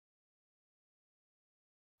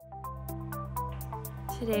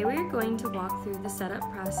Today we are going to walk through the setup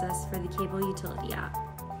process for the Cable utility app.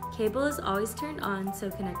 Cable is always turned on,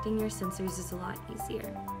 so connecting your sensors is a lot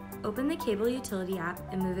easier. Open the Cable utility app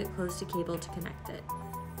and move it close to Cable to connect it.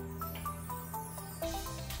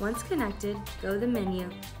 Once connected, go to the menu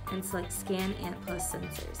and select Scan ANT+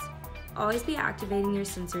 Sensors. Always be activating your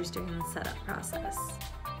sensors during the setup process.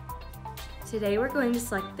 Today we're going to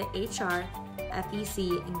select the HR,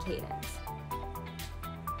 FEC, and Cadence.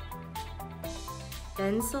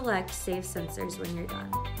 Then select Save Sensors when you're done.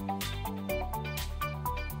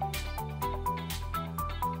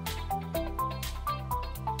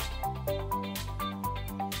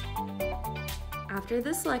 After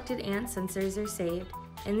the selected ANT sensors are saved,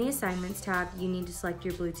 in the Assignments tab, you need to select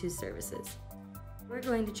your Bluetooth services. We're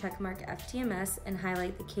going to checkmark FTMS and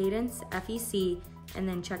highlight the Cadence, FEC, and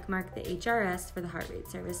then checkmark the HRS for the heart rate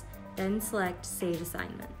service, then select Save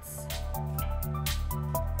Assignments.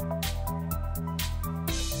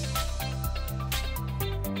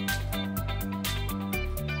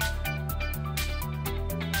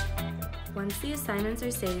 Once the assignments are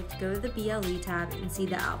saved, go to the BLE tab and see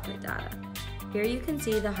the output data. Here you can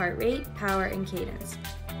see the heart rate, power, and cadence.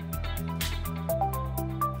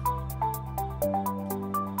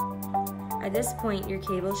 At this point, your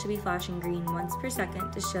cable should be flashing green once per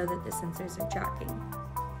second to show that the sensors are tracking.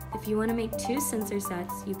 If you want to make 2 sensor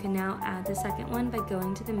sets, you can now add the second one by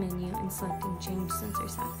going to the menu and selecting Change Sensor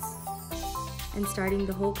Sets, and starting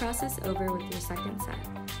the whole process over with your second set.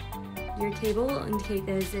 Your cable will indicate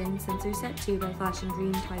that it is in sensor set 2 by flashing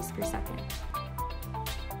green twice per second.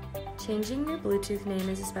 Changing your Bluetooth name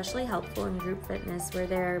is especially helpful in group fitness where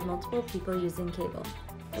there are multiple people using cable.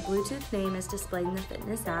 The Bluetooth name is displayed in the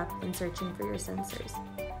fitness app when searching for your sensors.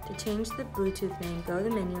 To change the Bluetooth name, go to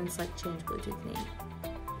the menu and select Change Bluetooth Name.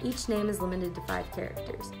 Each name is limited to 5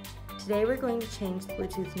 characters. Today we're going to change the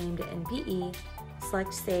Bluetooth name to NPE,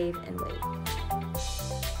 select Save, and wait.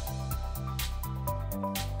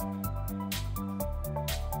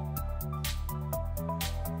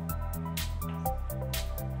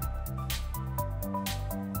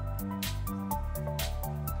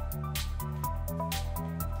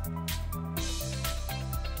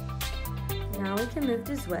 Now we can move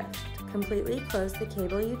to Zwift. Completely close the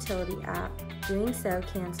Cable utility app. Doing so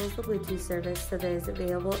cancels the Bluetooth service so that it is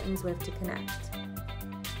available in Zwift to connect.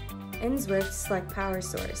 In Zwift, select Power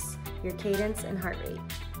Source, your cadence, and heart rate.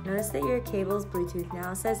 Notice that your cable's Bluetooth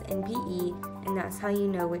now says NPE, and that's how you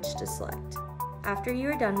know which to select. After you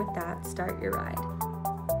are done with that, start your ride.